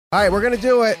All right, we're going to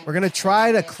do it. We're going to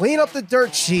try to clean up the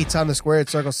dirt sheets on the Squared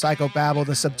Circle Psychobabble,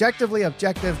 the subjectively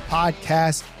objective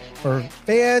podcast for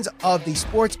fans of the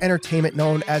sports entertainment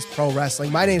known as pro wrestling.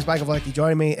 My name is Michael Valenti.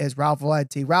 Joining me is Ralph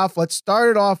Valenti. Ralph, let's start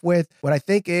it off with what I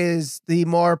think is the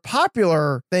more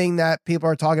popular thing that people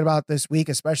are talking about this week,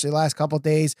 especially the last couple of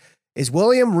days, is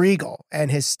William Regal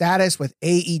and his status with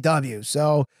AEW.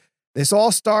 So this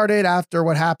all started after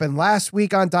what happened last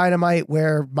week on Dynamite,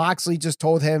 where Moxley just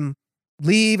told him,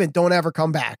 leave and don't ever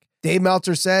come back. Dave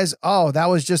Meltzer says, oh, that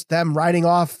was just them writing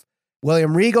off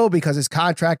William Regal because his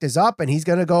contract is up and he's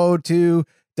going to go to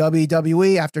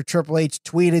WWE after Triple H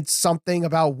tweeted something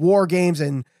about War Games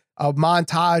and a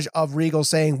montage of Regal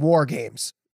saying War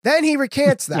Games. Then he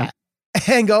recants that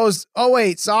and goes, oh,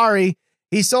 wait, sorry.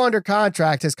 He's still under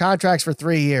contract. His contract's for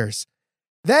 3 years.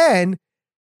 Then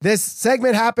this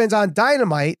segment happens on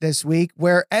Dynamite this week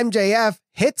where MJF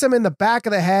hits him in the back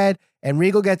of the head and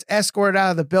Regal gets escorted out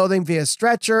of the building via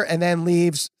stretcher and then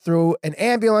leaves through an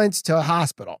ambulance to a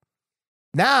hospital.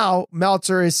 Now,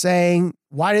 Meltzer is saying,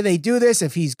 why do they do this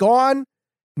if he's gone?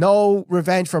 No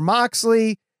revenge for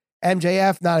Moxley.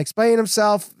 MJF not explaining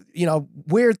himself. You know,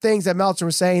 weird things that Meltzer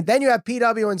was saying. Then you have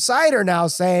PW Insider now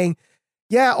saying,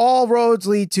 yeah, all roads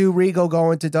lead to Regal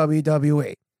going to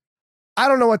WWE. I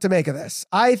don't know what to make of this.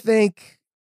 I think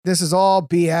this is all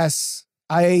BS.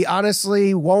 I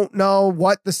honestly won't know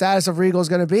what the status of Regal is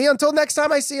going to be until next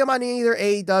time I see him on either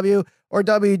AEW or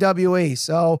WWE.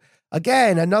 So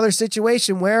again, another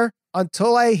situation where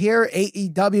until I hear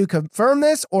AEW confirm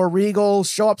this or Regal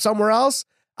show up somewhere else,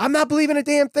 I'm not believing a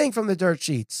damn thing from the dirt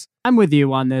sheets. I'm with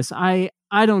you on this. I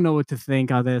don't know what to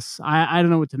think of this. I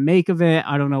don't know what to make of it.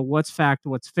 I don't know what's fact,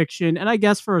 what's fiction. And I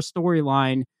guess for a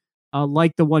storyline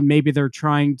like the one maybe they're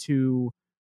trying to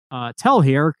tell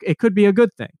here, it could be a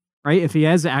good thing. Right, if he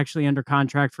is actually under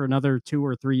contract for another 2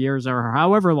 or 3 years or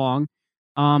however long,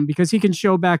 because he can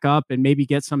show back up and maybe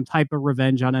get some type of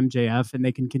revenge on MJF, and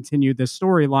they can continue this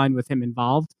storyline with him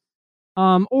involved,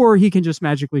 or he can just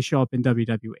magically show up in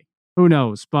WWE. Who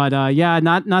knows? But yeah,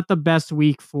 not the best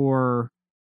week for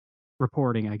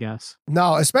reporting, I guess.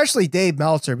 No, especially Dave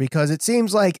Meltzer, because it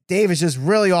seems like Dave is just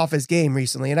really off his game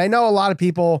recently, and I know a lot of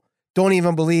people don't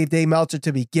even believe Dave Meltzer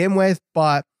to begin with,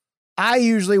 but I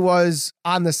usually was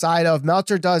on the side of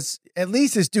Meltzer does at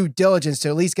least his due diligence to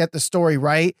at least get the story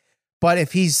right. But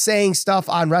if he's saying stuff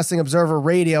on Wrestling Observer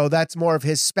Radio, that's more of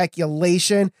his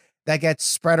speculation that gets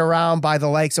spread around by the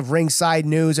likes of Ringside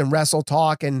News and Wrestle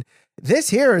Talk. And this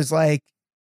here is like,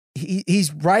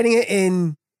 he's writing it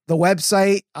in the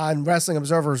website, on Wrestling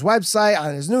Observer's website,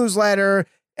 on his newsletter,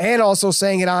 and also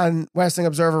saying it on Wrestling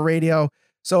Observer Radio.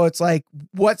 So it's like,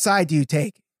 what side do you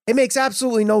take? It makes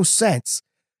absolutely no sense.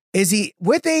 Is he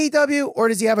with AEW or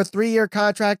does he have a 3-year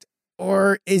contract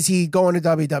or is he going to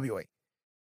WWE?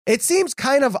 It seems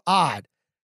kind of odd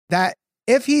that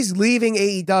if he's leaving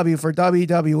AEW for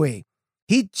WWE,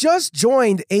 he just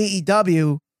joined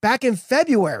AEW back in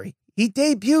February. He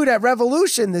debuted at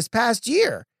Revolution this past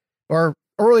year or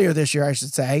earlier this year, I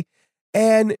should say.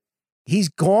 And he's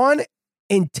gone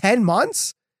in 10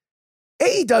 months.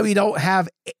 AEW don't have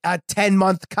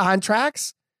 10-month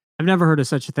contracts. I've never heard of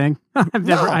such a thing.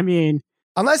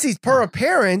 Unless he's per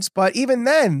appearance, but even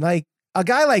then, like a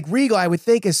guy like Regal, I would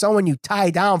think is someone you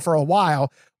tie down for a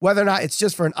while, whether or not it's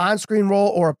just for an on-screen role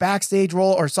or a backstage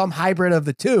role or some hybrid of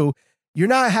the two. You're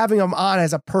not having him on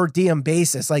as a per diem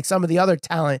basis, like some of the other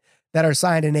talent that are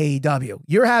signed in AEW.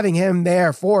 You're having him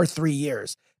there for 3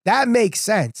 years. That makes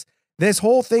sense. This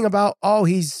whole thing about, oh,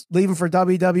 he's leaving for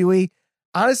WWE,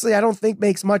 honestly, I don't think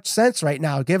makes much sense right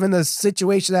now, given the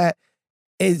situation that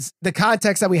is the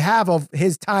context that we have of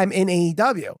his time in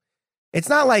AEW. It's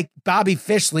not like Bobby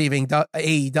Fish leaving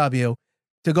AEW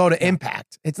to go to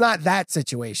Impact. It's not that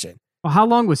situation. Well, how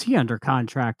long was he under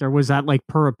contract, or was that like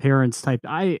per appearance type?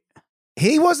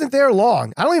 He wasn't there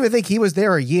long. I don't even think he was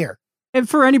there a year. And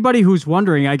for anybody who's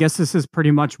wondering, I guess this is pretty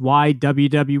much why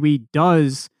WWE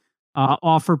does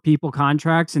offer people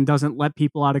contracts and doesn't let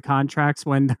people out of contracts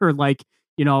when they're like,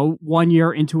 1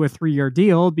 year into a 3-year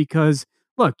deal, because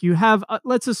look, you have,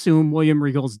 let's assume William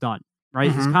Regal's done, right?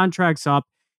 Mm-hmm. His contract's up.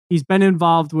 He's been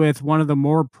involved with one of the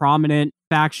more prominent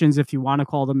factions, if you want to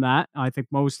call them that. I think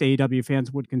most AEW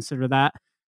fans would consider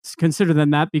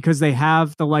them that because they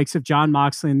have the likes of Jon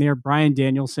Moxley and there, Bryan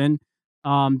Danielson.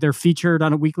 They're featured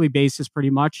on a weekly basis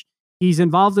pretty much. He's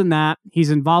involved in that. He's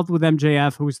involved with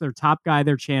MJF, who's their top guy,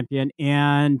 their champion,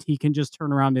 and he can just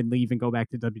turn around and leave and go back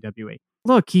to WWE.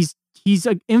 Look, he's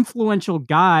an influential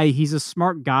guy. He's a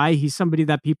smart guy. He's somebody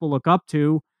that people look up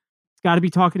to. He's got to be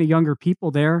talking to younger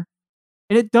people there.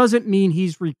 And it doesn't mean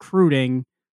he's recruiting,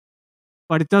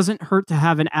 but it doesn't hurt to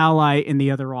have an ally in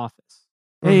the other office.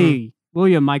 Hey,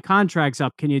 William, my contract's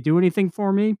up. Can you do anything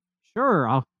for me? Sure,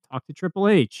 I'll talk to Triple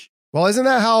H. Well, isn't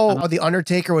that how The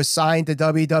Undertaker was signed to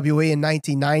WWE in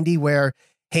 1990, where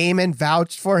Heyman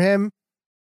vouched for him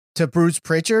to Bruce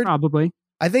Pritchard? Probably.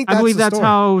 I believe that's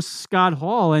how Scott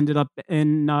Hall ended up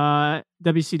in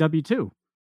WCW too.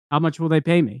 How much will they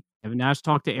pay me? Kevin Nash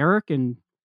talked to Eric, and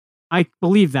I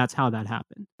believe that's how that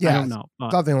happened. Yeah, I don't know.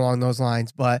 Something along those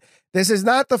lines. But this is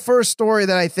not the first story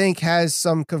that I think has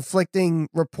some conflicting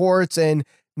reports and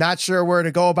not sure where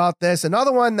to go about this.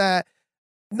 Another one that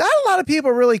not a lot of people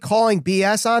are really calling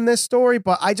BS on this story,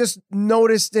 but I just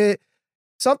noticed it.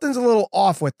 Something's a little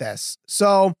off with this.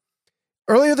 So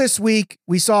earlier this week,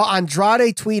 we saw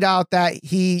Andrade tweet out that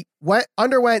he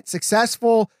underwent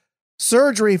successful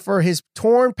surgery for his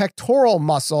torn pectoral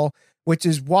muscle, which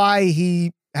is why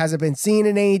he hasn't been seen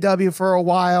in AEW for a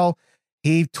while.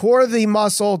 He tore the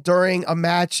muscle during a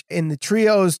match in the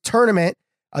Trios tournament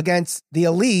against the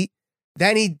Elite.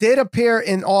 Then he did appear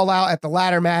in All Out at the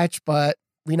ladder match, but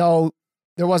we know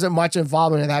there wasn't much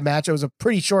involvement in that match. It was a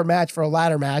pretty short match for a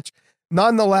ladder match.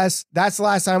 Nonetheless, that's the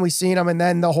last time we've seen him. And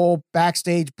then the whole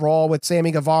backstage brawl with Sammy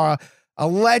Guevara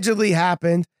allegedly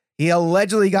happened. He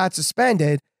allegedly got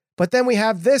suspended. But then we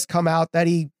have this come out that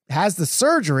he has the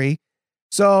surgery.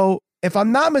 So if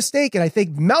I'm not mistaken, I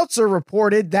think Meltzer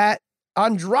reported that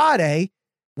Andrade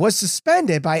was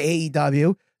suspended by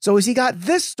AEW. So has he got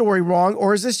this story wrong,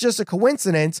 or is this just a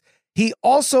coincidence? He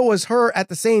also was hurt at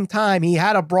the same time. He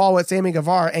had a brawl with Sammy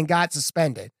Guevara and got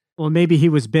suspended. Well, maybe he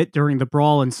was bit during the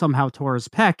brawl and somehow tore his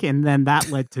pec, and then that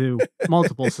led to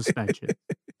multiple suspensions.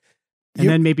 And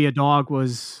then maybe a dog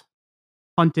was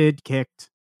hunted, kicked.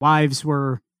 Wives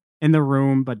were in the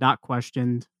room, but not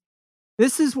questioned.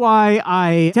 This is why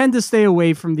I tend to stay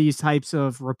away from these types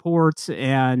of reports.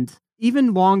 And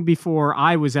even long before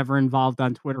I was ever involved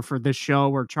on Twitter for this show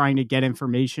or trying to get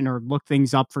information or look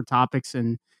things up for topics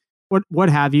and what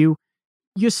have you,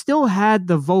 you still had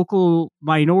the vocal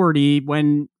minority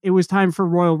when it was time for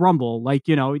Royal Rumble. Like,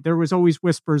 you know, there was always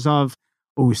whispers of,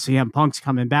 oh, CM Punk's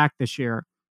coming back this year.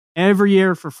 Every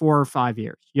year for 4 or 5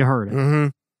 years. You heard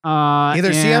it.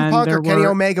 Either CM Punk or Kenny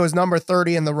Omega was number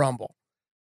 30 in the Rumble.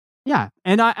 Yeah.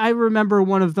 And I remember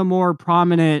one of the more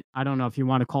prominent, I don't know if you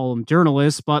want to call them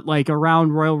journalists, but like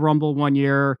around Royal Rumble one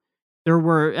year, there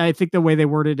were, I think the way they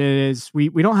worded it is, we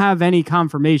don't have any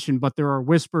confirmation, but there are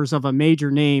whispers of a major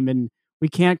name and we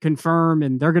can't confirm,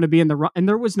 and they're going to be in the, and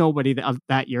there was nobody of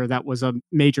that year that was a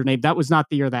major name. That was not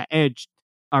the year that Edge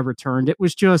returned. It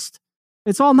was just,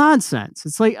 it's all nonsense.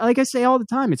 It's like I say all the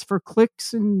time, it's for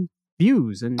clicks and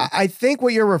views. And I think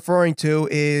what you're referring to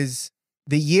is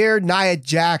the year Nia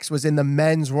Jax was in the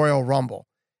men's Royal Rumble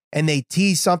and they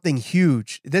teased something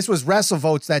huge. This was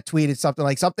WrestleVotes that tweeted something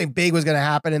like something big was going to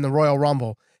happen in the Royal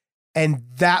Rumble. And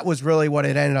that was really what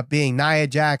it ended up being. Nia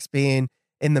Jax being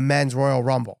in the men's Royal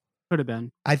Rumble. Could have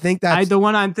been. I think that's the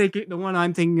one I'm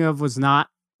thinking of was not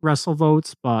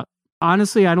WrestleVotes, but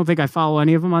honestly, I don't think I follow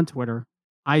any of them on Twitter.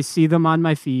 I see them on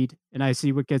my feed and I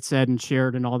see what gets said and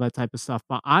shared and all that type of stuff,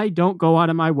 but I don't go out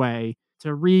of my way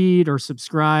to read or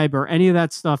subscribe or any of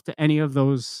that stuff to any of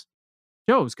those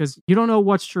shows because you don't know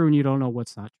what's true and you don't know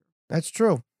what's not true. That's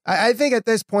true. I think at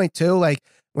this point too, like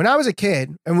when I was a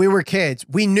kid and we were kids,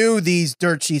 we knew these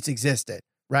dirt sheets existed,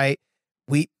 right?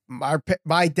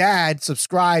 My dad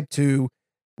subscribed to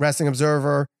Wrestling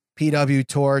Observer, PW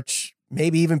Torch,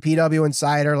 maybe even PW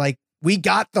Insider. Like we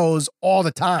got those all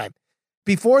the time.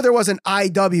 Before there was an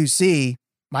IWC,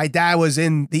 my dad was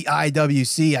in the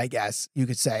IWC, I guess you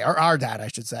could say, or our dad, I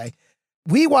should say.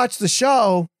 We watched the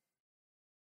show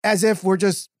as if we're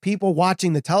just people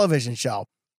watching the television show.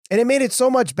 And it made it so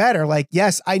much better. Like,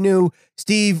 yes, I knew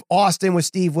Steve Austin was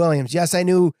Steve Williams. Yes, I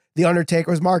knew The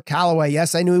Undertaker was Mark Calloway.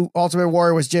 Yes, I knew Ultimate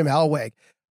Warrior was Jim Hellwig.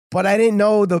 But I didn't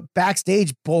know the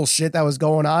backstage bullshit that was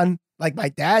going on like my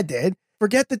dad did.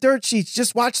 Forget the dirt sheets.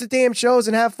 Just watch the damn shows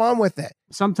and have fun with it.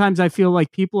 Sometimes I feel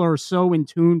like people are so in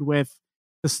tune with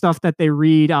the stuff that they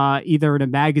read either in a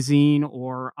magazine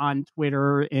or on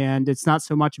Twitter. And it's not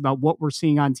so much about what we're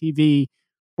seeing on TV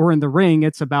or in the ring.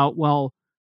 It's about, well,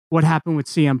 what happened with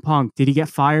CM Punk? Did he get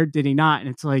fired? Did he not? And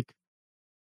it's like,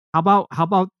 how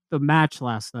about the match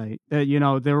last night?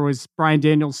 There was Bryan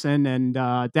Danielson and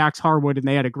Dax Harwood, and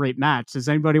they had a great match. Does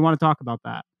anybody want to talk about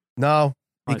that? No,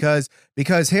 because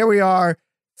here we are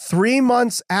 3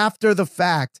 months after the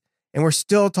fact, and we're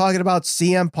still talking about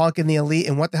CM Punk and the Elite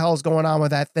and what the hell is going on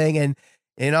with that thing. And,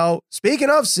 speaking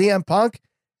of CM Punk,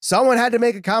 someone had to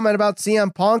make a comment about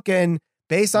CM Punk, and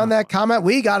based on that comment,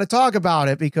 we got to talk about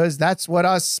it because that's what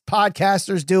us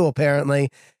podcasters do, apparently.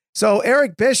 So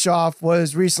Eric Bischoff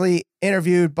was recently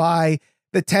interviewed by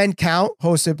The 10 Count,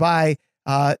 hosted by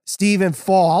Stephen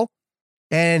Fall,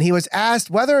 and he was asked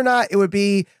whether or not it would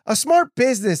be a smart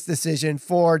business decision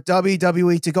for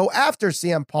WWE to go after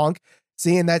CM Punk,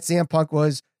 seeing that CM Punk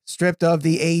was stripped of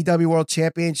the AEW World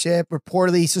Championship,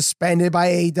 reportedly suspended by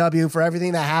AEW for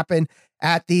everything that happened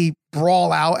at the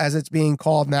Brawl Out, as it's being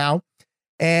called now.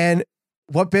 And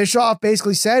what Bischoff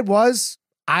basically said was,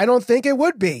 I don't think it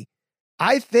would be.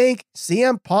 I think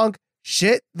CM Punk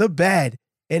shit the bed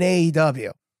in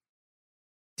AEW.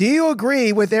 Do you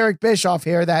agree with Eric Bischoff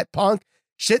here that Punk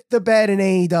shit the bed in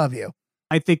AEW?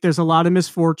 I think there's a lot of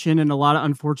misfortune and a lot of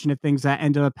unfortunate things that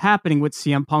ended up happening with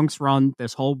CM Punk's run.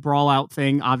 This whole Brawl Out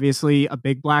thing, obviously a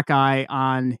big black eye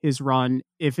on his run.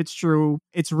 If it's true,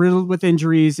 it's riddled with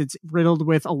injuries. It's riddled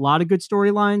with a lot of good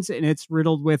storylines, and it's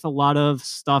riddled with a lot of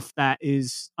stuff that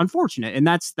is unfortunate. And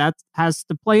that has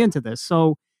to play into this.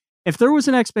 So if there was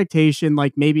an expectation,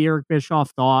 like maybe Eric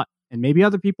Bischoff thought, and maybe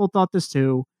other people thought this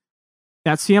too,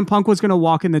 that CM Punk was going to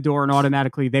walk in the door and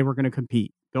automatically they were going to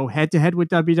compete, go head to head with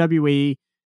WWE.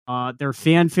 Their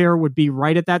fanfare would be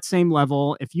right at that same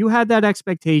level. If you had that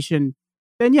expectation,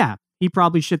 then yeah, he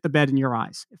probably shit the bed in your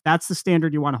eyes. If that's the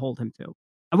standard you want to hold him to.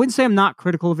 I wouldn't say I'm not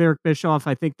critical of Eric Bischoff.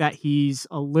 I think that he's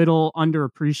a little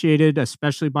underappreciated,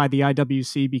 especially by the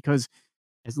IWC, because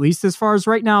at least as far as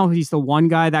right now, he's the one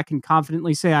guy that can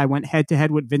confidently say, I went head to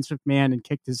head with Vince McMahon and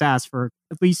kicked his ass for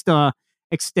at least a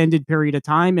extended period of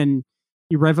time. And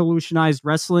he revolutionized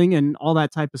wrestling and all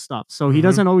that type of stuff. So he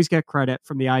doesn't always get credit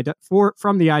from the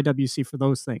IWC for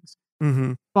those things.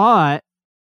 But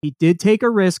he did take a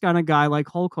risk on a guy like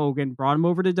Hulk Hogan, brought him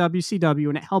over to WCW,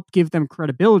 and it helped give them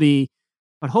credibility.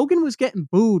 But Hogan was getting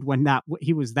booed when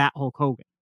he was that Hulk Hogan,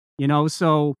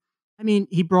 So, I mean,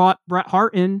 he brought Bret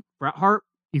Hart in. Bret Hart,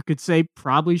 you could say,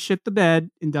 probably shit the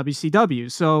bed in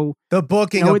WCW. So the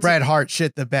booking of Bret Hart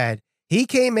shit the bed. He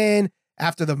came in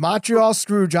after the Montreal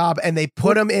screw job, and they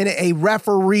put him in a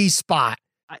referee spot.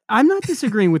 I'm not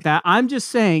disagreeing with that. I'm just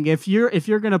saying, if you're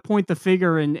going to point the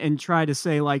finger and try to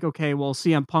say like, okay, well,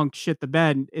 CM Punk shit the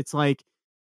bed, it's like,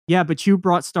 yeah, but you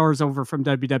brought stars over from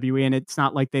WWE, and it's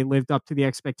not like they lived up to the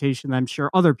expectation that I'm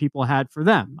sure other people had for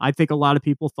them. I think a lot of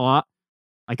people thought,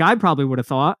 like I probably would have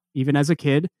thought, even as a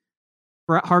kid,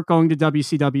 Bret Hart going to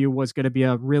WCW was going to be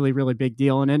a really, really big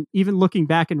deal. And then even looking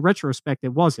back in retrospect,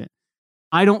 it wasn't.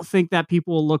 I don't think that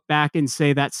people will look back and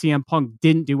say that CM Punk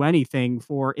didn't do anything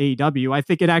for AEW. I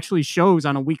think it actually shows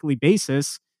on a weekly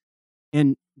basis.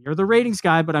 And you're the ratings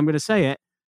guy, but I'm going to say it.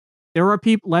 There are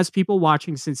less people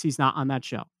watching since he's not on that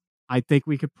show. I think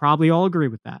we could probably all agree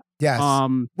with that. Yes.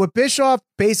 What Bischoff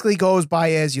basically goes by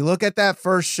is you look at that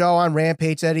first show on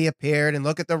Rampage that he appeared and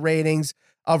look at the ratings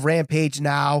of Rampage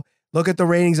now, look at the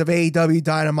ratings of AEW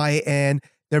Dynamite, and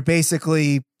they're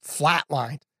basically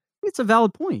flatlined. It's a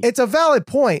valid point. It's a valid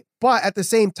point, but at the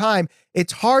same time,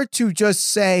 it's hard to just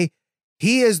say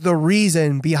he is the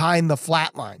reason behind the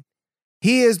flatline.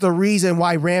 He is the reason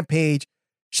why Rampage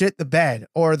shit the bed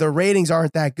or the ratings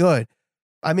aren't that good.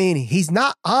 I mean, he's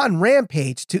not on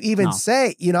Rampage to even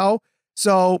say,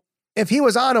 So if he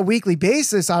was on a weekly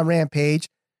basis on Rampage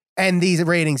and these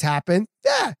ratings happen,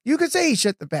 yeah, you could say he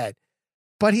shit the bed.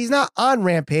 But he's not on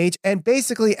Rampage, and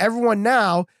basically everyone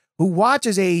now who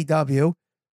watches AEW,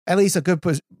 at least a good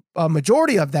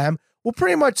majority of them, will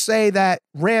pretty much say that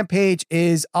Rampage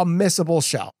is a missable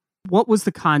show. What was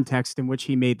the context in which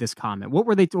he made this comment? What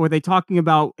were they talking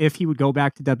about if he would go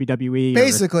back to WWE?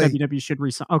 Basically, or if WWE should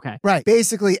resign. Okay. Right.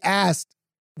 Basically asked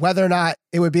whether or not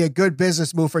it would be a good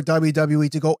business move for WWE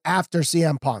to go after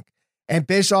CM Punk. And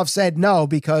Bischoff said no,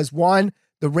 because one,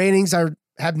 the ratings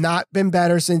have not been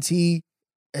better since he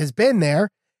has been there.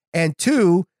 And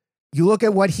two, you look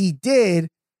at what he did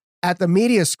at the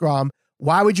media scrum.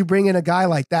 Why would you bring in a guy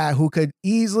like that who could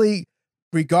easily,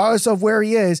 regardless of where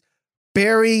he is,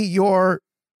 bury your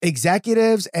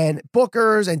executives and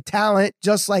bookers and talent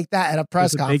just like that at a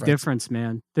press conference? There's a big difference,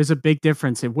 man. There's a big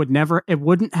difference. It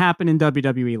wouldn't happen in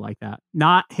WWE like that.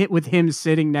 Not hit with him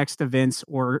sitting next to Vince,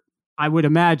 or I would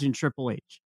imagine Triple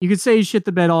H. You could say he shit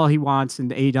the bed all he wants in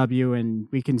AEW, and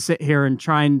we can sit here and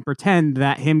try and pretend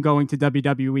that him going to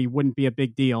WWE wouldn't be a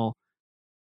big deal.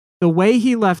 The way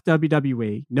he left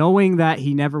WWE, knowing that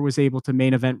he never was able to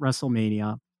main event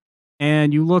WrestleMania,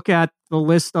 and you look at the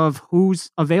list of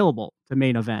who's available to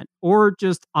main event, or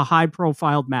just a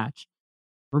high-profile match,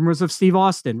 rumors of Steve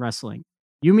Austin wrestling.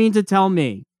 You mean to tell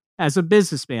me, as a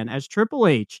businessman, as Triple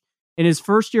H, in his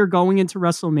first year going into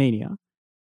WrestleMania,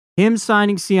 him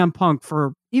signing CM Punk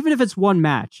for, even if it's one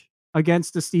match,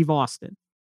 against a Steve Austin,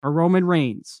 a Roman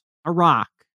Reigns, a Rock,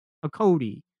 a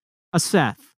Cody, a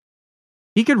Seth,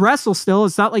 He could wrestle still.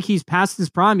 It's not like he's past his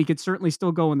prime. He could certainly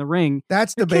still go in the ring.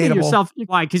 That's You're kidding debatable. yourself.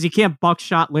 Why? Because he can't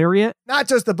buckshot lariat? Not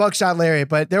just the buckshot lariat,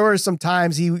 but there were some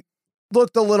times he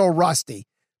looked a little rusty.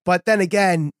 But then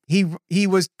again, he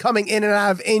was coming in and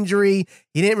out of injury.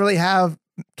 He didn't really have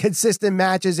consistent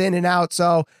matches in and out.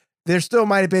 So there still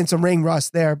might have been some ring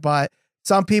rust there. But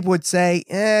some people would say,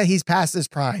 he's past his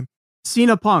prime.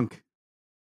 Cena Punk.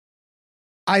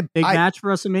 Big match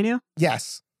for WrestleMania?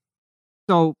 Yes.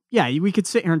 So, yeah, we could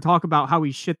sit here and talk about how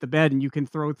he shit the bed and you can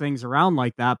throw things around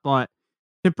like that. But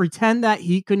to pretend that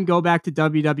he couldn't go back to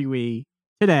WWE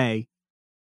today,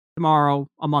 tomorrow,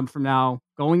 a month from now,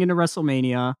 going into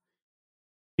WrestleMania,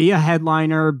 be a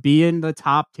headliner, be in the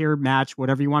top tier match,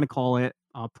 whatever you want to call it,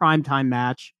 a primetime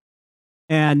match,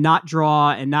 and not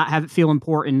draw and not have it feel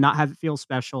important, not have it feel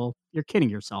special, you're kidding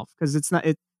yourself because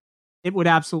it would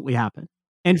absolutely happen.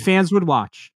 And fans would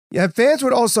watch. Yeah, fans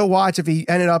would also watch if he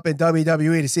ended up in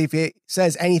WWE to see if he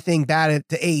says anything bad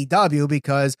to AEW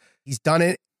because he's done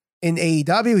it in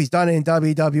AEW, he's done it in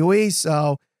WWE.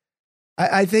 So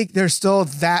I think there's still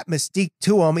that mystique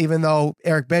to him, even though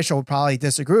Eric Bischoff would probably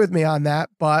disagree with me on that.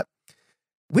 But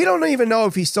we don't even know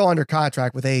if he's still under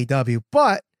contract with AEW.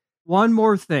 But one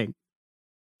more thing.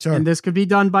 Sure. And this could be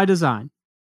done by design.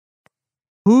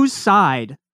 Whose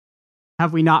side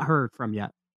have we not heard from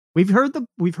yet? We've heard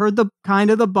the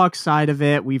kind of the Buck side of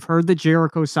it. We've heard the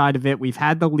Jericho side of it. We've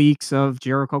had the leaks of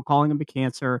Jericho calling him a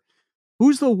cancer.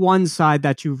 Who's the one side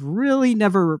that you've really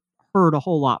never heard a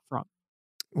whole lot from?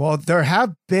 Well, there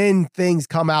have been things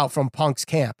come out from Punk's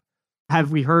camp.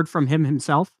 Have we heard from him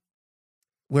himself?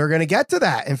 We're going to get to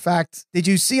that. In fact, did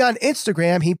you see on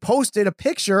Instagram, he posted a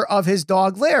picture of his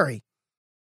dog, Larry?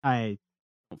 I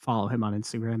don't follow him on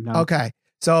Instagram. No. Okay.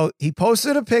 So he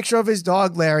posted a picture of his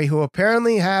dog, Larry, who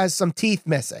apparently has some teeth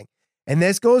missing. And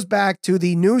this goes back to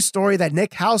the news story that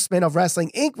Nick Hausman of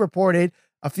Wrestling Inc. reported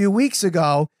a few weeks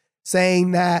ago,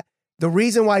 saying that the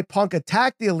reason why Punk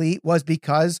attacked the Elite was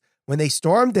because when they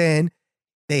stormed in,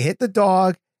 they hit the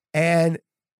dog and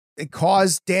it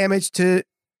caused damage to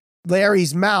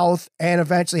Larry's mouth and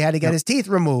eventually had to get his teeth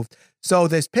removed. So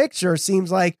this picture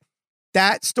seems like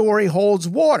that story holds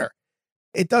water.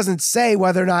 It doesn't say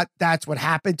whether or not that's what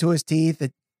happened to his teeth.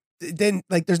 It didn't,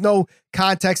 like, there's no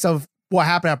context of what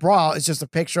happened at Brawl. It's just a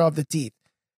picture of the teeth.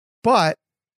 But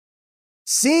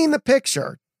seeing the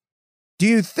picture, do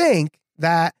you think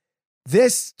that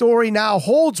this story now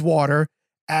holds water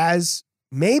as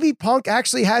maybe Punk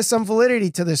actually has some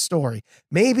validity to this story?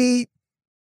 Maybe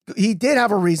he did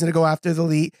have a reason to go after the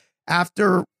Elite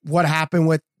after what happened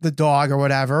with the dog or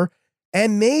whatever.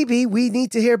 And maybe we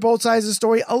need to hear both sides of the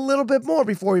story a little bit more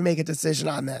before we make a decision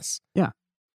on this. Yeah.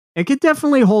 It could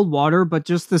definitely hold water, but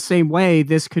just the same way,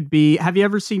 this could be... Have you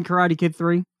ever seen Karate Kid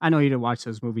 3? I know you didn't watch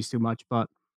those movies too much, but...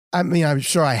 I mean, I'm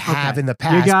sure I have in the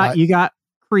past. You got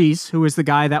Kreese, who is the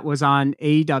guy that was on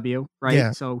AEW, right?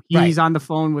 Yeah, so he's on the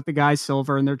phone with the guy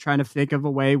Silver, and they're trying to think of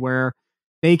a way where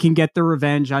they can get their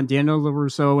revenge on Daniel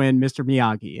LaRusso and Mr.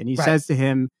 Miyagi. And he says to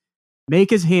him, make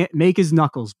his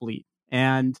knuckles bleed.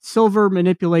 And Silver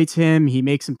manipulates him. He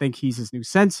makes him think he's his new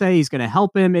sensei. He's going to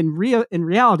help him. In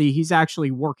reality, he's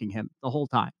actually working him the whole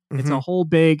time. Mm-hmm. It's a whole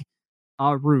big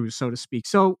ruse, so to speak.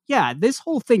 So, yeah, this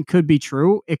whole thing could be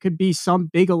true. It could be some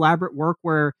big elaborate work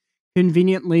where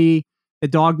conveniently the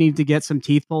dog needed to get some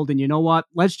teeth pulled. And you know what?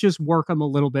 Let's just work him a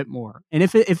little bit more. And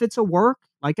if it's a work,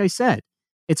 like I said,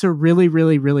 it's a really,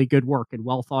 really, really good work and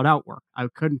well thought out work. I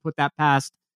couldn't put that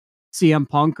past CM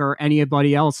Punk or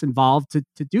anybody else involved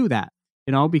to do that.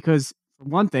 You know, because for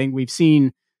one thing, we've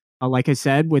seen, like I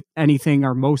said, with anything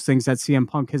or most things that CM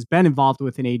Punk has been involved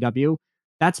with in AEW,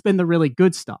 that's been the really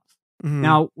good stuff. Mm-hmm.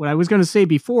 Now, what I was going to say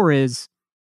before is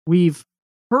we've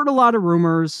heard a lot of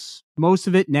rumors, most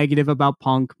of it negative about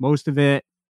Punk, most of it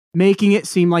making it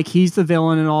seem like he's the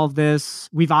villain in all of this.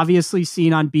 We've obviously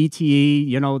seen on BTE,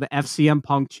 you know, the FCM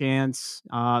Punk chants,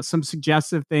 some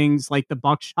suggestive things like the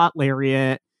buckshot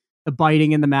lariat, the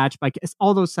biting in the match,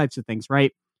 all those types of things,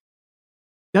 right?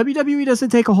 WWE doesn't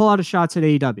take a whole lot of shots at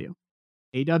AEW.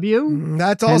 AEW?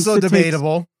 That's also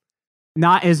debatable.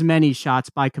 Not as many shots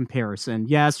by comparison.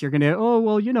 Yes, you're going to, oh,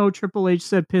 well, you know, Triple H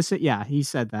said piss it. Yeah, he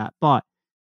said that. But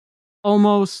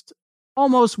almost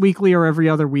weekly or every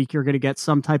other week, you're going to get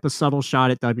some type of subtle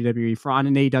shot at WWE on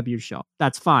an AEW show.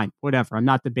 That's fine. Whatever. I'm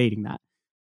not debating that.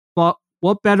 But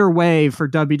what better way for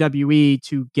WWE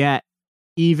to get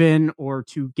even or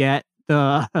to get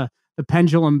the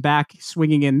pendulum back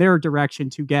swinging in their direction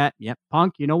to get,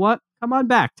 Punk, you know what? Come on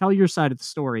back. Tell your side of the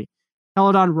story. Tell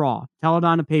it on Raw. Tell it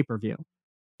on a pay-per-view.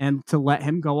 And to let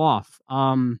him go off.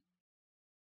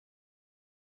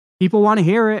 people want to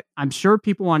hear it. I'm sure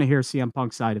people want to hear CM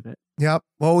Punk's side of it. Yep.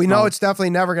 Well, we know it's definitely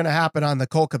never going to happen on the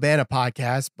Colt Cabana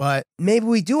podcast, but maybe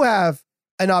we do have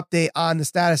an update on the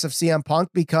status of CM Punk,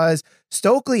 because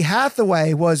Stokely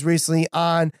Hathaway was recently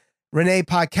on Renee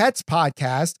Paquette's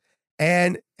podcast,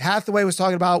 and Hathaway was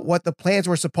talking about what the plans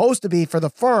were supposed to be for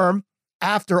the firm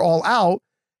after All Out.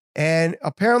 And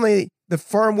apparently the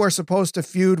firm were supposed to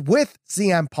feud with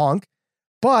CM Punk,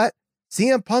 but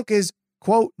CM Punk is,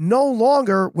 quote, no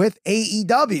longer with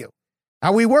AEW.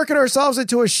 Are we working ourselves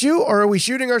into a shoot, or are we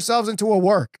shooting ourselves into a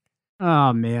work?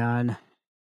 Oh, man.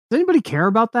 Does anybody care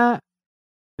about that?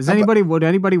 Would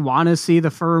anybody want to see the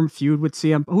firm feud with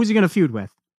CM? Who's he going to feud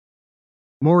with?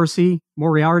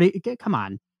 Moriarty? Come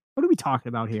on. What are we talking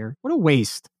about here? What a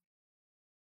waste.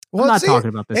 Well, I'm not talking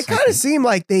about this. It kind of seemed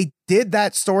like they did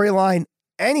that storyline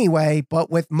anyway,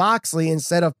 but with Moxley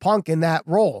instead of Punk in that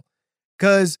role,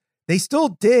 because they still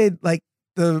did like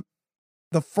the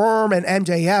firm and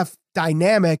MJF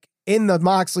dynamic in the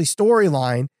Moxley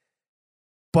storyline,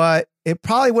 but it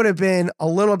probably would have been a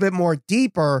little bit more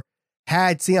deeper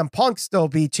had CM Punk still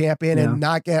be champion and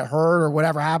not get hurt or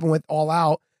whatever happened with All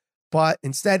Out. But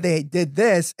instead they did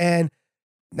this, and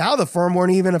now the firm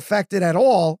weren't even affected at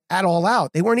all at All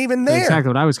Out. They weren't even there. Exactly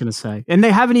what I was going to say. And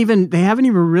they haven't even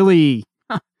really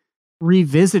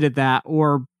revisited that,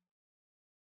 or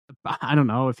I don't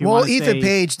know if you want to Ethan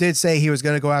Page did say he was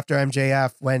going to go after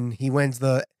MJF when he wins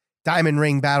the Diamond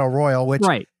Ring Battle Royal, which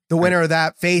the winner of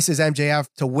that faces MJF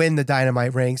to win the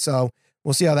Dynamite Ring. So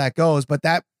we'll see how that goes. But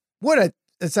that would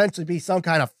essentially be some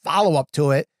kind of follow-up to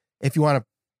it, if you want to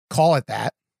call it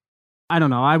that. I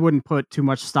don't know. I wouldn't put too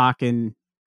much stock in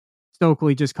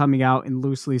Stokely just coming out and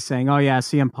loosely saying, oh yeah,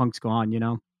 CM Punk's gone,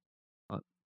 But.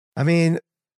 I mean,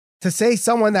 to say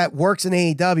someone that works in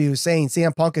AEW saying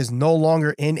CM Punk is no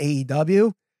longer in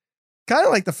AEW, kind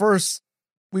of like the first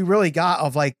we really got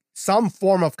of like some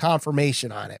form of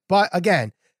confirmation on it. But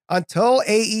again, until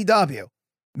AEW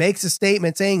makes a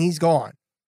statement saying he's gone,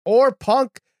 or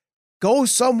Punk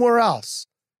goes somewhere else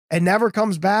and never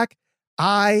comes back,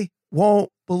 I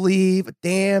won't believe a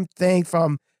damn thing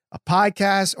from a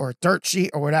podcast or a dirt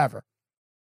sheet or whatever.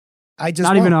 I just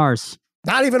not even ours.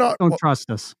 Not even ours. Don't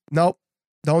trust us. Nope.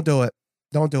 Don't do it.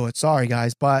 Don't do it. Sorry,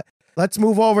 guys. But let's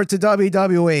move over to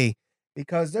WWE,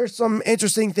 because there's some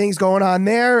interesting things going on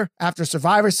there. After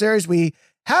Survivor Series, we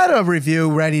had a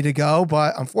review ready to go,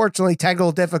 but unfortunately,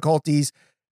 technical difficulties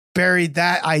buried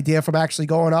that idea from actually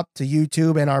going up to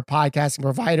YouTube and our podcasting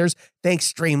providers.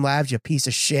 Thanks, Streamlabs, you piece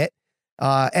of shit.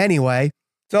 Anyway,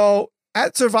 so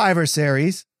at Survivor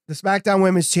Series, the SmackDown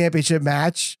Women's Championship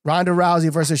match, Ronda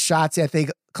Rousey versus Shotzi, I think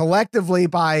collectively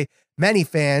by many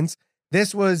fans,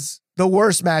 this was the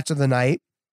worst match of the night.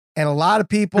 And a lot of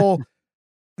people,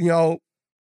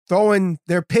 throwing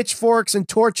their pitchforks and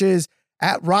torches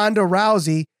at Ronda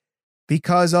Rousey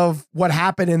because of what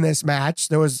happened in this match.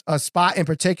 There was a spot in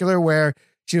particular where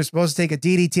she was supposed to take a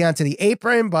DDT onto the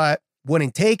apron, but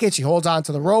wouldn't take it. She holds on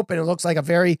to the rope, and it looks like a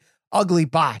very ugly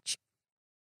botch.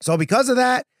 So because of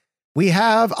that, we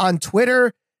have on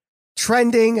Twitter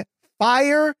trending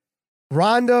fire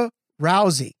Ronda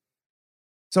Rousey.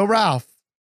 So Ralph,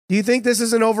 do you think this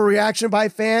is an overreaction by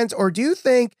fans, or do you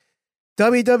think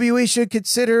WWE should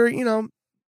consider,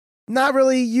 not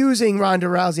really using Ronda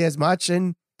Rousey as much,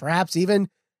 and perhaps even,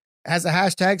 as the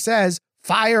hashtag says,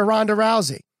 fire Ronda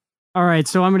Rousey? All right,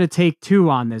 so I'm going to take two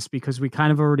on this because we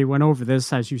kind of already went over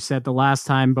this, as you said, the last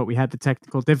time, but we had the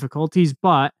technical difficulties.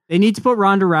 But they need to put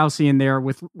Ronda Rousey in there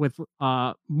with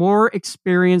more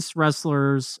experienced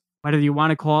wrestlers, whether you want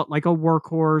to call it like a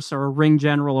workhorse or a ring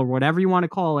general or whatever you want to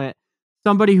call it,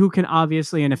 somebody who can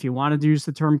obviously, and if you want to use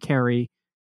the term carry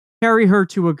her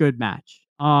to a good match.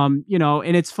 And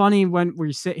it's funny when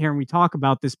we sit here and we talk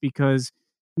about this, because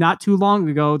not too long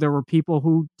ago, there were people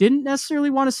who didn't necessarily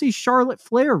want to see Charlotte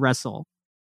Flair wrestle.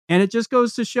 And it just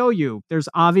goes to show you, there's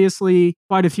obviously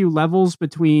quite a few levels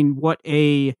between what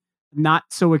a not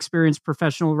so experienced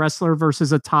professional wrestler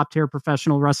versus a top tier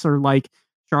professional wrestler like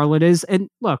Charlotte is. And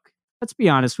look, let's be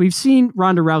honest, we've seen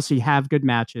Ronda Rousey have good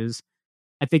matches.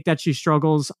 I think that she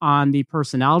struggles on the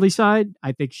personality side.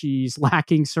 I think she's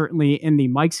lacking certainly in the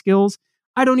mic skills.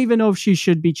 I don't even know if she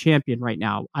should be champion right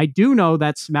now. I do know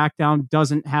that SmackDown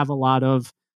doesn't have a lot of,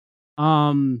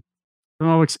 I don't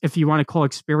know if you want to call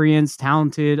experienced,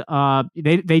 talented.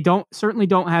 They certainly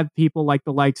don't have people like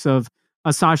the likes of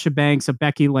a Sasha Banks, a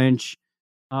Becky Lynch,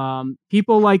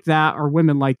 people like that, or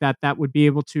women like that would be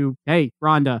able to, hey,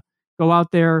 Ronda, go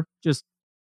out there,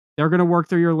 they're going to work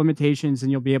through your limitations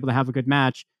and you'll be able to have a good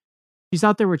match. She's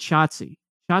out there with Shotzi.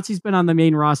 Shotzi's been on the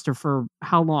main roster for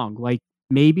how long? Like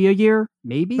maybe a year?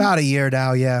 Maybe? About a year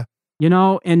now, yeah.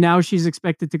 and now she's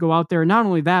expected to go out there. Not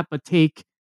only that, but take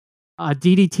a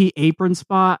DDT apron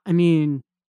spot. I mean,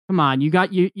 come on,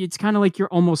 it's kind of like you're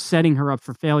almost setting her up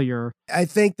for failure. I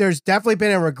think there's definitely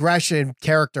been a regression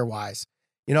character-wise.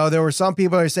 There were some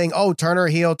people that are saying, oh, turn her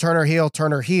heel, turn her heel,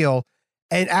 turn her heel.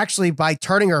 And actually, by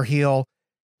turning her heel,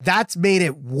 that's made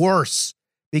it worse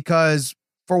because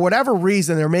for whatever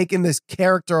reason, they're making this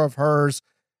character of hers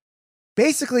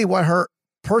basically what her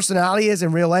personality is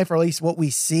in real life, or at least what we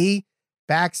see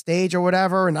backstage or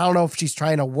whatever. And I don't know if she's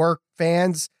trying to work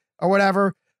fans or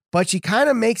whatever, but she kind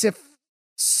of makes it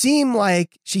seem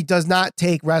like she does not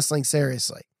take wrestling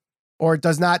seriously or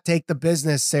does not take the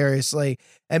business seriously.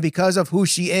 And because of who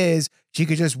she is, she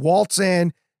could just waltz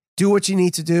in, do what she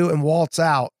needs to do, and waltz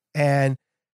out. And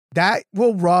that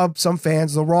will rub some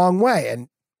fans the wrong way. And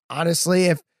honestly,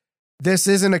 if this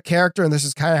isn't a character and this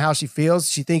is kind of how she feels,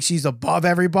 she thinks she's above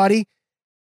everybody.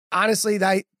 Honestly,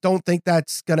 I don't think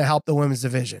that's going to help the women's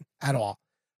division at all.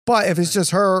 But if it's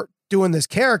just her doing this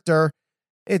character,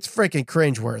 it's freaking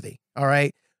cringeworthy. All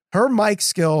right. Her mic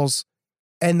skills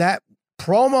and that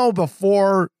promo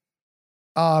before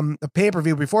the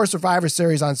pay-per-view, before Survivor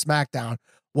Series on SmackDown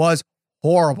was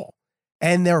horrible.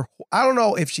 And I don't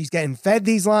know if she's getting fed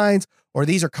these lines or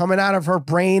these are coming out of her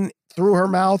brain through her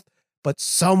mouth, but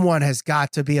someone has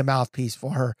got to be a mouthpiece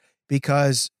for her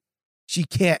because she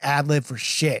can't ad-lib for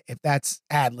shit. If that's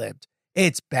ad-libbed,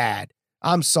 it's bad.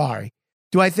 I'm sorry.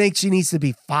 Do I think she needs to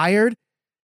be fired?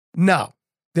 No.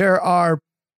 There are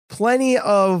plenty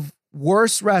of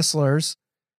worse wrestlers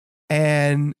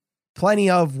and plenty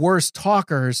of worse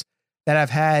talkers that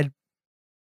have had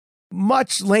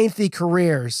much lengthy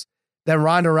careers than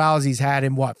Ronda Rousey's had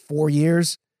in 4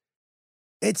 years?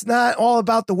 It's not all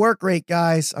about the work rate,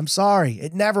 guys. I'm sorry.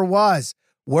 It never was.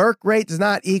 Work rate does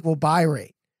not equal buy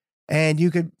rate. And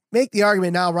you could make the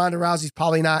argument now Ronda Rousey's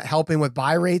probably not helping with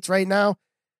buy rates right now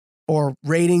or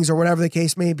ratings or whatever the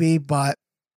case may be, but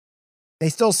they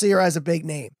still see her as a big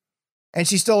name. And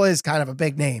she still is kind of a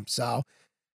big name. So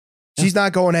she's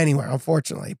not going anywhere,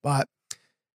 unfortunately. But,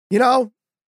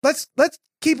 let's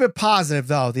keep it positive,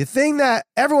 though. The thing that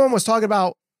everyone was talking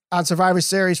about on Survivor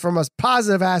Series from a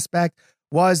positive aspect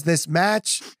was this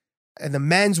match in the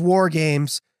men's War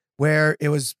Games where it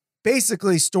was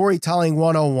basically storytelling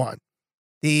 101.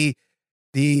 The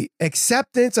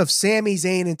acceptance of Sami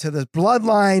Zayn into the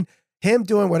bloodline, him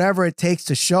doing whatever it takes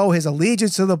to show his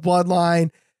allegiance to the bloodline.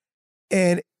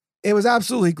 And it was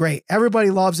absolutely great.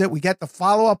 Everybody loves it. We get the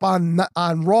follow-up on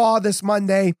Raw this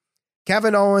Monday.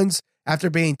 Kevin Owens, after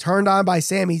being turned on by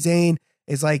Sami Zayn,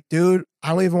 is like, dude, I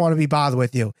don't even want to be bothered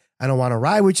with you. I don't want to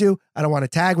ride with you. I don't want to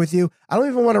tag with you. I don't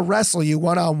even want to wrestle you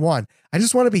one-on-one. I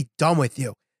just want to be done with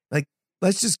you. Like,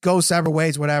 let's just go several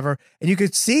ways, whatever. And you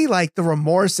could see like the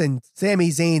remorse in Sami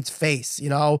Zayn's face,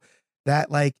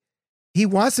 that like he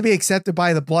wants to be accepted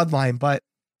by the bloodline, but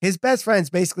his best friend's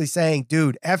basically saying,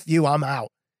 dude, F you, I'm out.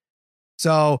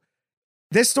 So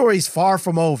this story's far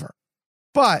from over.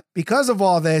 But because of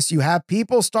all this, you have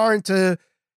people starting to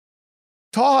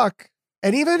talk.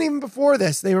 And even before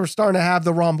this, they were starting to have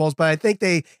the rumbles, but I think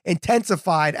they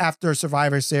intensified after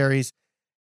Survivor Series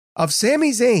of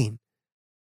Sami Zayn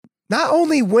not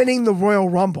only winning the Royal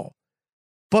Rumble,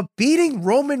 but beating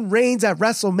Roman Reigns at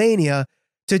WrestleMania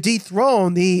to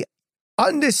dethrone the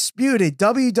undisputed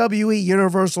WWE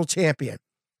Universal Champion.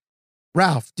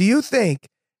 Ralph, do you think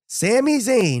Sami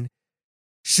Zayn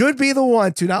should be the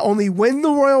one to not only win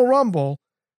the Royal Rumble,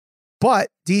 but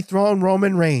dethrone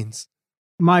Roman Reigns?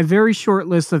 My very short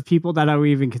list of people that I would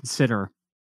even consider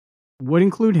would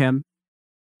include him.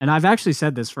 And I've actually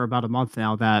said this for about a month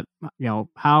now that,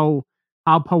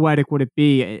 how poetic would it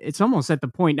be? It's almost at the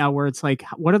point now where it's like,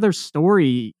 what other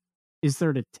story is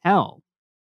there to tell?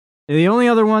 The only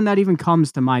other one that even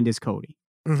comes to mind is Cody.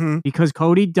 Mm-hmm. Because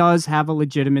Cody does have a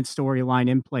legitimate storyline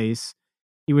in place.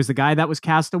 He was the guy that was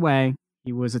cast away.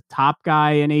 He was a top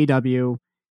guy in AEW.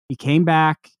 He came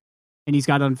back and he's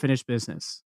got unfinished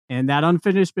business. And that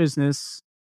unfinished business,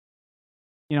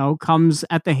 comes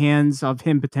at the hands of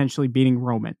him potentially beating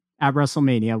Roman at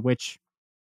WrestleMania, which,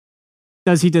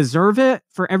 does he deserve it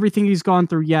for everything he's gone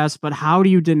through? Yes. But how do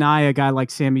you deny a guy like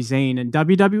Sami Zayn? And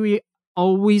WWE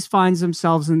always finds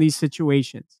themselves in these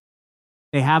situations.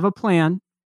 They have a plan.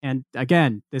 And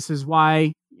again, this is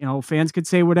why, fans could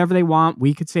say whatever they want.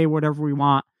 We could say whatever we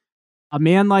want. A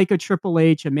man like a Triple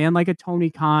H, a man like a Tony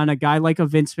Khan, a guy like a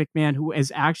Vince McMahon, who is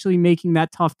actually making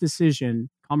that tough decision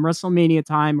come WrestleMania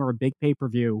time or a big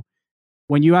pay-per-view,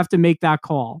 when you have to make that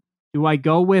call, do I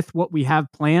go with what we have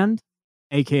planned,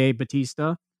 aka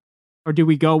Batista, or do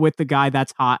we go with the guy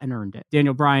that's hot and earned it?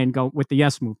 Daniel Bryan go with the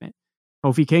Yes Movement.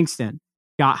 Kofi Kingston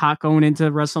got hot going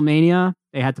into WrestleMania.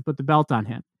 They had to put the belt on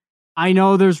him. I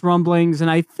know there's rumblings, and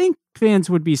I think fans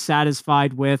would be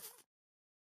satisfied with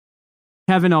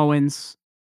Kevin Owens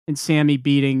and Sammy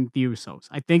beating the Usos.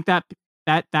 I think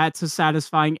that's a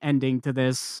satisfying ending to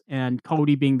this, and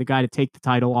Cody being the guy to take the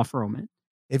title off Roman.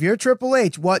 If you're Triple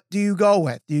H, what do you go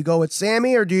with? Do you go with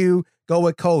Sammy or do you go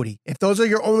with Cody? If those are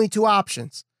your only two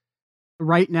options.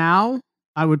 Right now,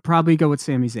 I would probably go with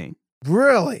Sami Zayn.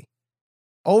 Really?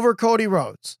 Over Cody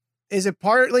Rhodes? Is it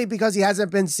partly because he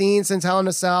hasn't been seen since Hell in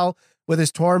a Cell with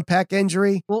his torn pec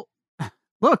injury? Well,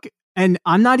 look, and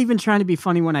I'm not even trying to be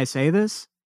funny when I say this.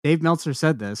 Dave Meltzer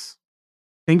said this.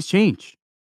 Things change.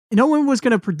 No one was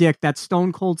going to predict that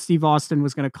Stone Cold Steve Austin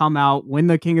was going to come out, win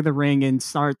the King of the Ring, and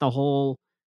start the whole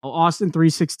Austin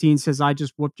 316 says, I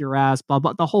just whooped your ass, blah,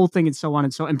 blah, the whole thing and so on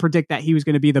and predict that he was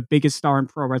going to be the biggest star in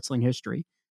pro wrestling history.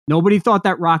 Nobody thought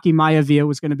that Rocky Maivia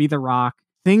was going to be The Rock.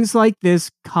 Things like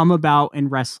this come about in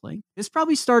wrestling. This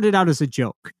probably started out as a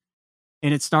joke,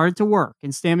 and it started to work.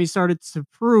 And Sami started to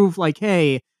prove like,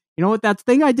 hey, you know what, that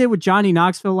thing I did with Johnny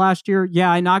Knoxville last year?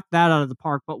 Yeah, I knocked that out of the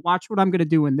park, but watch what I'm going to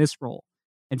do in this role.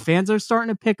 And fans are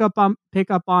starting to pick up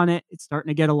on it. It's starting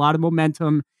to get a lot of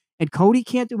momentum. And Cody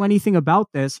can't do anything about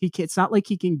this. It's not like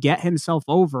he can get himself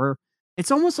over. It's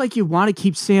almost like you want to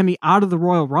keep Sammy out of the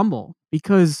Royal Rumble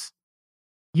because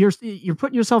you're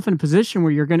putting yourself in a position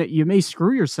where you may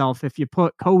screw yourself if you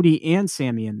put Cody and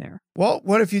Sammy in there. Well,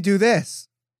 what if you do this?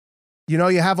 You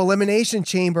have Elimination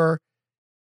Chamber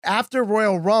after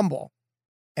Royal Rumble,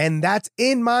 and that's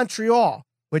in Montreal,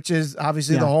 which is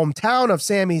obviously the hometown of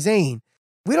Sami Zayn.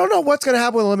 We don't know what's going to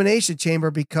happen with Elimination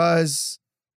Chamber because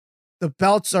the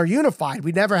belts are unified.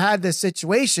 We never had this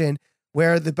situation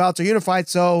where the belts are unified.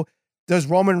 So does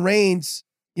Roman Reigns,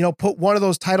 put one of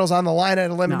those titles on the line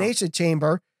at Elimination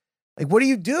Chamber? Like, what do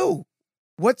you do?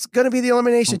 What's going to be the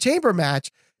Elimination Chamber match?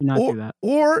 Do that.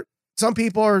 Or some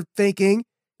people are thinking,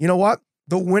 you know what?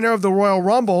 The winner of the Royal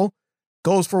Rumble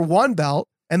goes for one belt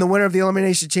and the winner of the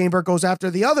Elimination Chamber goes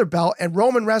after the other belt and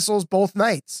Roman wrestles both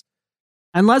nights.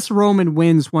 Unless Roman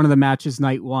wins one of the matches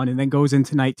night one and then goes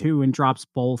into night two and drops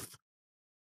both.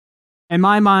 In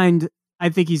my mind, I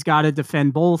think he's got to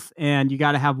defend both, and you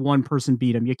got to have one person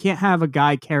beat him. You can't have a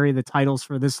guy carry the titles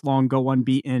for this long, go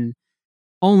unbeaten,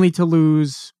 only to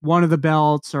lose one of the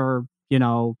belts or,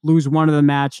 lose one of the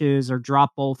matches or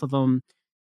drop both of them.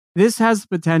 This has the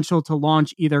potential to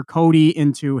launch either Cody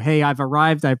into, hey, I've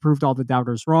arrived, I proved all the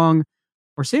doubters wrong,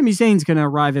 or Sami Zayn's going to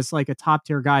arrive as like a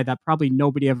top-tier guy that probably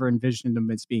nobody ever envisioned him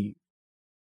as being.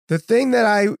 The thing that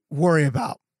I worry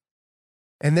about,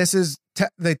 and this is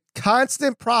the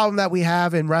constant problem that we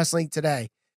have in wrestling today.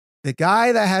 The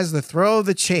guy that has the thrill of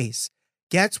the chase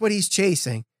gets what he's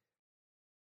chasing.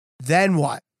 Then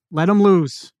what? Let him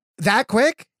lose. That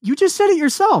quick? You just said it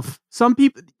yourself. Some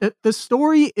people, the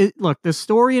story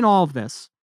in all of this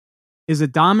is a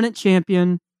dominant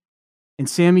champion and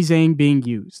Sami Zayn being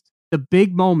used. The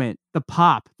big moment, the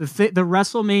pop, the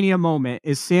WrestleMania moment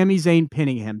is Sami Zayn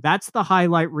pinning him. That's the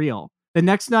highlight reel. The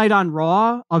next night on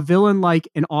Raw, a villain like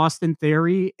an Austin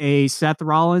Theory, a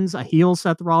heel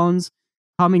Seth Rollins,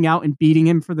 coming out and beating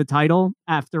him for the title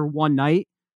after one night,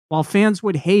 while fans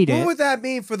would hate it. What would that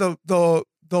mean for the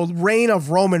reign of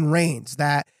Roman Reigns?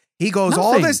 That he goes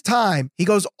all this time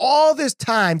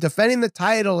defending the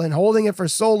title and holding it for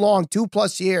so long,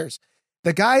 2+ years.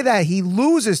 The guy that he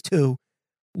loses to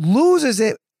loses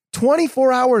it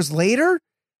 24 hours later?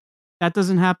 That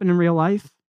doesn't happen in real life.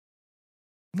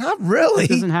 Not really. It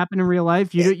doesn't happen in real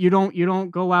life. You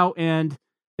don't go out, and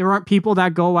there aren't people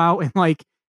that go out and like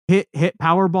hit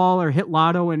Powerball or hit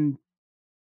Lotto and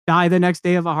die the next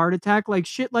day of a heart attack. Like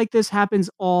shit like this happens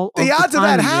all the odds of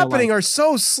that happening are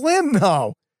so slim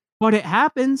though. But it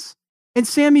happens. And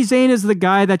Sami Zayn is the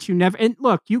guy that you never, and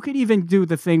look, you could even do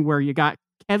the thing where you got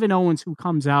Kevin Owens who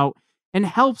comes out and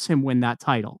helps him win that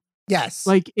title. Yes.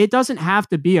 Like, it doesn't have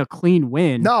to be a clean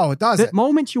win. No, it doesn't. The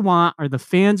moment you want are the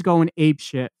fans going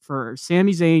apeshit for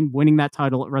Sami Zayn winning that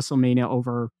title at WrestleMania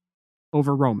over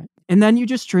Roman. And then you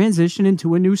just transition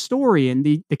into a new story, and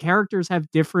the characters have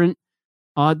different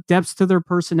depths to their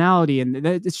personality, and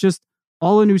it's just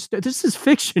all a new story. This is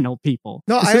fictional, people.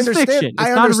 No, this I is understand. Fiction. It's I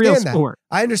not understand a real that. sport.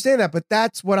 I understand that, but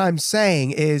that's what I'm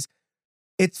saying is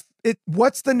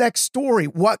what's the next story?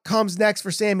 What comes next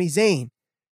for Sami Zayn?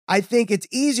 I think it's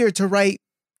easier to write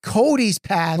Cody's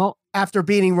path after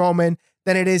beating Roman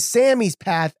than it is Sammy's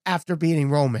path after beating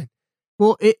Roman.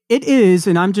 Well, it is,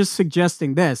 and I'm just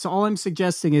suggesting this. All I'm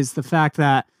suggesting is the fact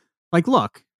that, like,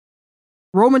 look,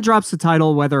 Roman drops the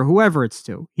title, whoever it's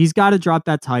to. He's got to drop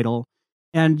that title,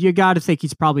 and you got to think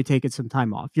he's probably taking some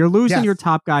time off. You're losing your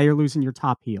top guy, you're losing your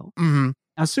top heel. Mm-hmm.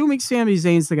 assuming Sami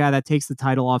Zayn's the guy that takes the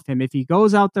title off him, if he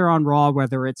goes out there on Raw,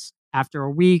 whether it's after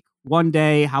a week, one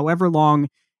day, however long,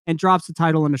 and drops the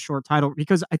title in a short title,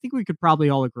 because I think we could probably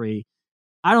all agree,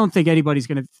 I don't think anybody's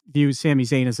going to view Sami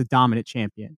Zayn as a dominant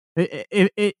champion.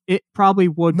 It probably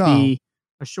would be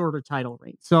a shorter title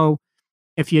reign. So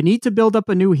if you need to build up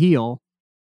a new heel,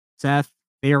 Seth,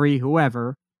 Theory,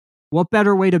 whoever, what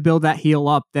better way to build that heel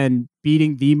up than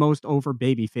beating the most over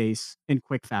babyface in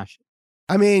quick fashion?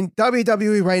 I mean,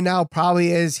 WWE right now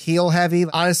probably is heel heavy.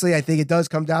 Honestly, I think it does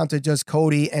come down to just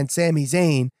Cody and Sami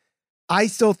Zayn. I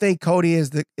still think Cody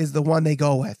is the one they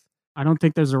go with. I don't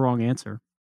think there's a wrong answer.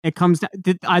 It comes down,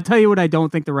 I tell you what, I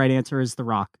don't think the right answer is The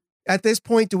Rock. At this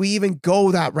point, do we even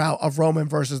go that route of Roman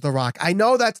versus The Rock? I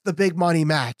know that's the big money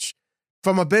match.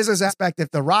 From a business aspect, if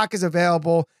The Rock is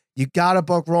available, you got to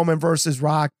book Roman versus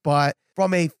Rock. But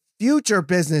from a future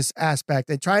business aspect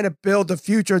and trying to build the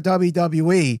future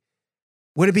WWE,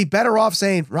 would it be better off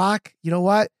saying, Rock, you know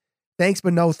what? Thanks,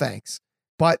 but no thanks.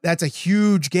 But that's a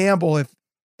huge gamble if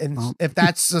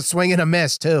that's a swing and a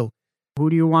miss too. Who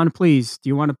do you want to please? Do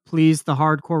you want to please the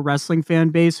hardcore wrestling fan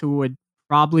base who would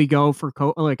probably go for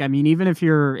Cody? I mean, even if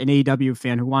you're an AEW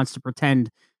fan who wants to pretend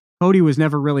Cody was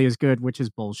never really as good, which is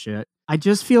bullshit. I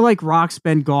just feel like Rock's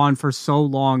been gone for so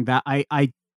long that I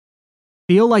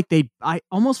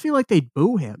almost feel like they'd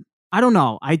boo him. I don't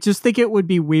know. I just think it would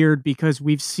be weird because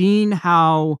we've seen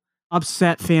how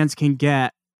upset fans can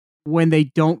get when they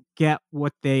don't get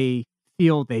what they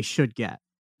feel they should get.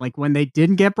 Like when they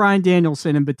didn't get Bryan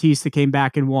Danielson and Batista came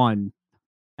back and won.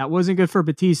 That wasn't good for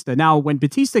Batista. Now, when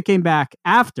Batista came back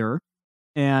after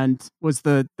and was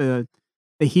the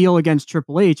heel against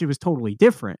Triple H, it was totally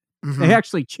different. Mm-hmm. They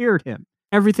actually cheered him.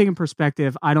 Everything in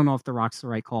perspective, I don't know if The Rock's the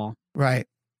right call. Right.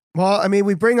 Well, I mean,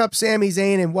 we bring up Sami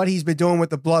Zayn and what he's been doing with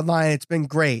the Bloodline. It's been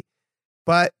great.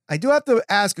 But I do have to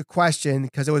ask a question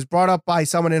because it was brought up by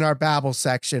someone in our Babble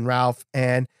section, Ralph,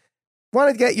 and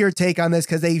wanted to get your take on this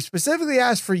because they specifically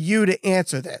asked for you to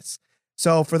answer this.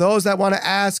 So for those that want to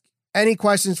ask any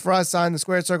questions for us on the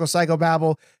Squared Circle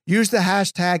Psychobabble, use the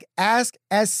hashtag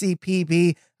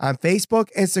AskSCPB on Facebook,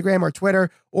 Instagram, or Twitter,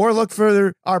 or look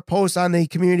for our posts on the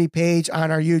community page on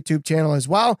our YouTube channel as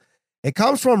well. It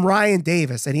comes from Ryan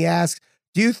Davis, and he asks,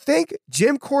 do you think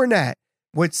Jim Cornette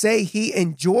would say he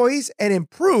enjoys and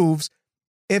improves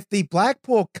if the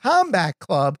Blackpool Combat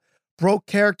Club broke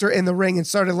character in the ring and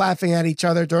started laughing at each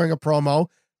other during a promo,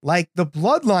 like the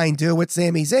Bloodline do with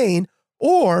Sami Zayn,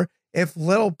 or if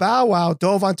Little Bow Wow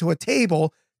dove onto a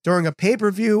table during a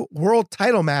pay-per-view world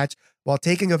title match while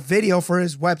taking a video for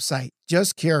his website?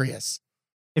 Just curious.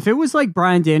 If it was like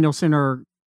Bryan Danielson or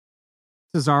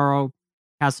Cesaro,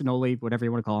 Castagnoli, whatever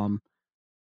you want to call him,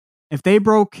 if they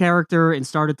broke character and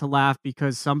started to laugh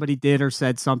because somebody did or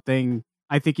said something,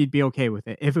 I think you'd be okay with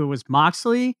it. If it was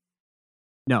Moxley,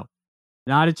 no,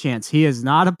 not a chance. He is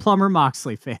not a Plumber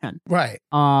Moxley fan. Right.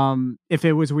 If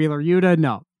it was Wheeler Yuta,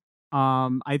 no.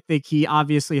 I think he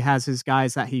obviously has his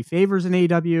guys that he favors in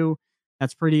AEW.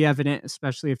 That's pretty evident,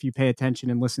 especially if you pay attention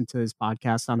and listen to his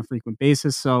podcast on a frequent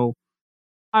basis. So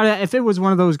if it was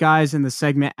one of those guys and the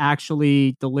segment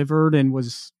actually delivered and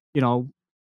was,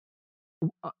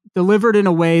 delivered in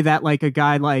a way that like a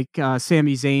guy like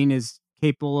Sami Zayn is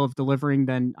capable of delivering,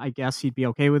 then I guess he'd be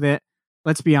okay with it.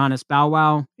 Let's be honest, Bow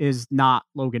Wow is not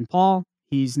Logan Paul.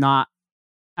 He's not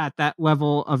at that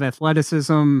level of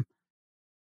athleticism.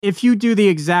 If you do the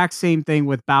exact same thing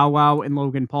with Bow Wow and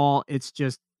Logan Paul, it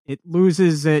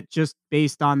loses it just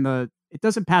based on it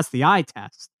doesn't pass the eye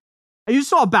test. You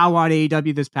saw Bow Wow on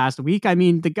AEW this past week. I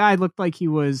mean, the guy looked like he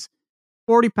was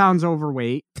 40 pounds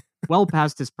overweight, well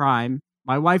past his prime.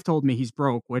 My wife told me he's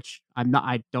broke, which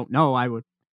I don't know. I would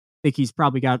think he's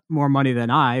probably got more money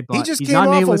than I, but he just he's came not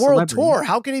off an a world celebrity. tour.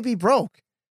 How can he be broke?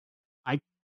 I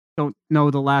don't know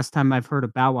the last time I've heard a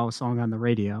Bow Wow song on the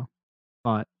radio,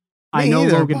 but Me I know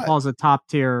either, Logan but Paul's a top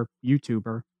tier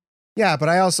YouTuber. Yeah, but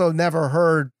I also never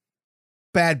heard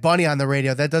Bad Bunny on the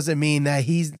radio. That doesn't mean that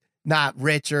he's not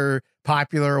rich or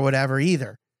popular or whatever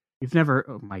either. You've never,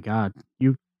 oh my God,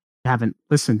 you haven't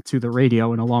listened to the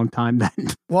radio in a long time then.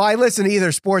 Well, I listen to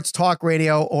either sports talk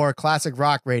radio or classic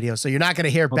rock radio, so you're not going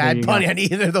to hear Bad Bunny on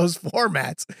either of those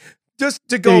formats. Just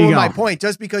to go with my point,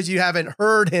 just because you haven't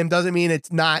heard him doesn't mean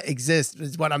it's not exist.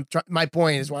 Is what my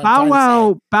point is. What I'm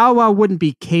trying to say. Bow Wow wouldn't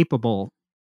be capable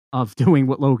of doing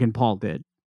what Logan Paul did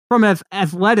from an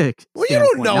athletic. Well, you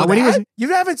don't know that. You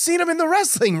haven't seen him in the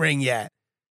wrestling ring yet.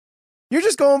 You're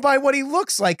just going by what he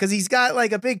looks like because he's got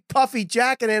like a big puffy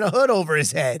jacket and a hood over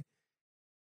his head.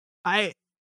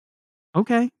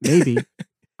 Okay, maybe.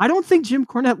 I don't think Jim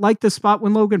Cornette liked the spot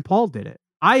when Logan Paul did it.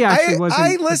 I actually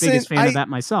wasn't the biggest fan of that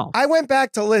myself. I went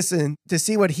back to listen to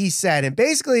see what he said. And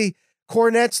basically,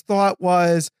 Cornette's thought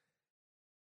was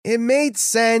it made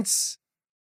sense.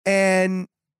 And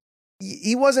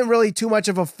he wasn't really too much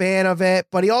of a fan of it.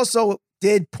 But he also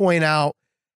did point out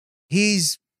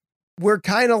we're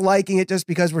kind of liking it just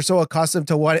because we're so accustomed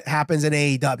to what happens in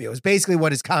AEW. Is basically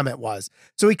what his comment was.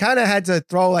 So he kind of had to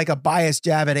throw like a biased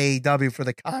jab at AEW for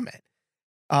the comment.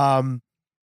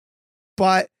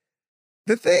 But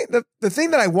the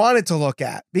thing that I wanted to look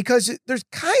at, because there's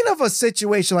kind of a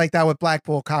situation like that with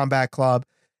Blackpool Combat Club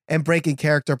and Breaking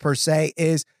Character per se,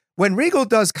 is when Regal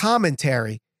does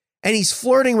commentary and he's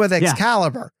flirting with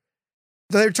Excalibur.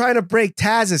 Yeah. They're trying to break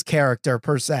Taz's character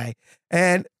per se.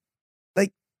 And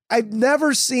like, I've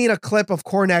never seen a clip of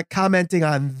Cornette commenting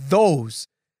on those.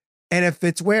 And if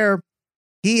it's where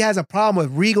he has a problem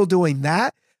with Regal doing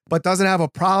that, but doesn't have a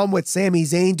problem with Sami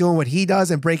Zayn doing what he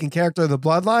does and breaking character of the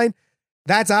Bloodline,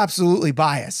 that's absolutely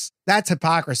bias. That's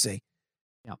hypocrisy.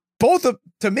 Yeah.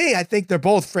 To me, I think they're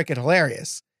both freaking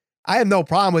hilarious. I have no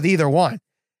problem with either one.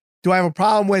 Do I have a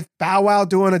problem with Bow Wow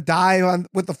doing a dive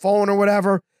with the phone or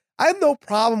whatever? I have no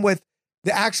problem with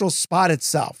the actual spot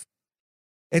itself.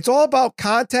 It's all about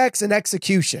context and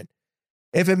execution.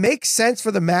 If it makes sense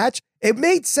for the match, it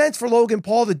made sense for Logan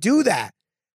Paul to do that,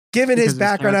 given his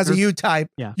background as a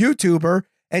YouTuber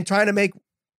and trying to make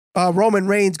Roman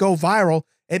Reigns go viral.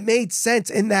 It made sense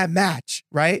in that match,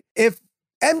 right? If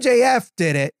MJF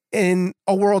did it in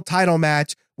a world title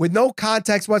match with no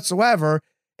context whatsoever,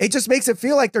 it just makes it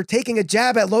feel like they're taking a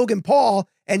jab at Logan Paul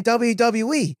and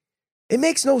WWE. It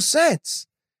makes no sense.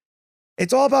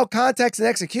 It's all about context and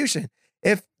execution.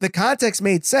 If the context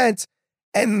made sense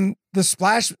and the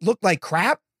splash looked like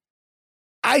crap,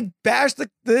 I'd bash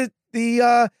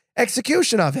the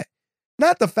execution of it.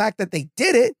 Not the fact that they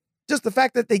did it, just the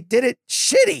fact that they did it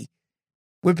shitty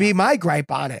would be my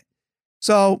gripe on it.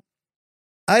 So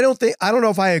I don't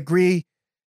know if I agree,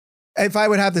 if I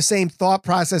would have the same thought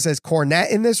process as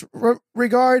Cornette in this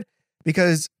regard,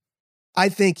 because I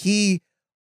think he,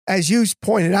 as you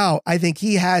pointed out, I think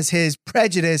he has his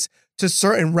prejudice to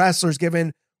certain wrestlers,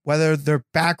 given whether their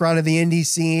background in the indie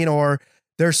scene or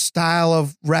their style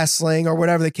of wrestling or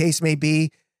whatever the case may be.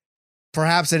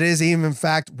 Perhaps it is even, in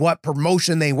fact, what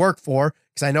promotion they work for,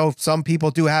 because I know some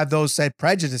people do have those said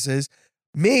prejudices.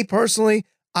 Me personally,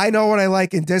 I know what I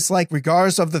like and dislike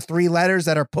regardless of the three letters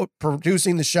that are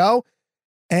producing the show.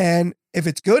 And if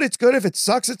it's good, it's good. If it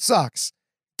sucks, it sucks.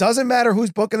 Doesn't matter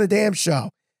who's booking the damn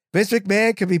show. Vince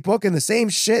McMahon could be booking the same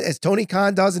shit as Tony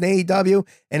Khan does in AEW,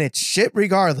 and it's shit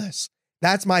regardless.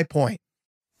 That's my point.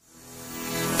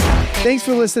 Thanks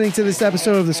for listening to this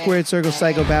episode of the Squared Circle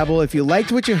Psychobabble. If you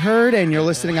liked what you heard and you're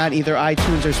listening on either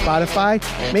iTunes or Spotify,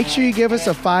 make sure you give us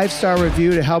a 5-star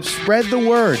review to help spread the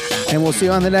word. And we'll see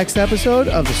you on the next episode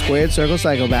of the Squared Circle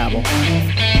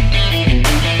Psychobabble.